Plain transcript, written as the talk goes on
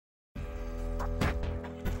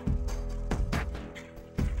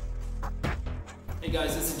Hey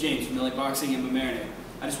guys, this is James from LA Boxing and Mamaroneck.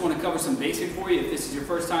 I just want to cover some basic for you. If this is your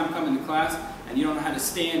first time coming to class and you don't know how to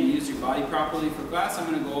stand and use your body properly for class, I'm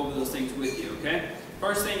going to go over those things with you, okay?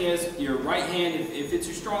 First thing is your right hand, if it's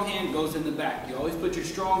your strong hand, goes in the back. You always put your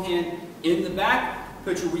strong hand in the back,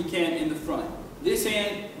 put your weak hand in the front. This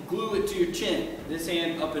hand, glue it to your chin. This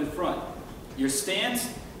hand up in front. Your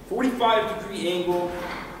stance, 45-degree angle,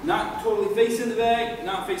 not totally facing the bag,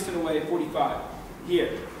 not facing away, 45.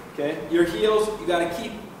 Here. Okay, your heels, you got to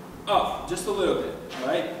keep up just a little bit, all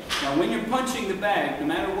right? Now when you're punching the bag, no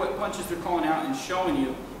matter what punches they're calling out and showing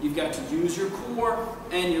you, you've got to use your core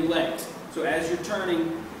and your legs. So as you're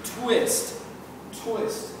turning, twist,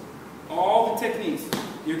 twist. All the techniques,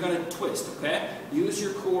 you're going to twist, okay? Use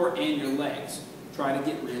your core and your legs. Try to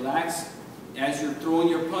get relaxed. As you're throwing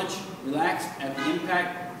your punch, relax at the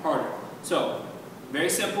impact, harder. So, very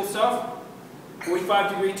simple stuff.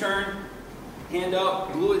 45-degree turn. Hand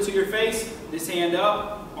up, glue it to your face, this hand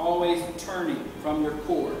up, always turning from your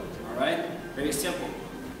core, all right? Very simple.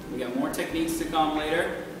 We got more techniques to come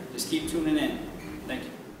later. Just keep tuning in. Thank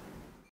you.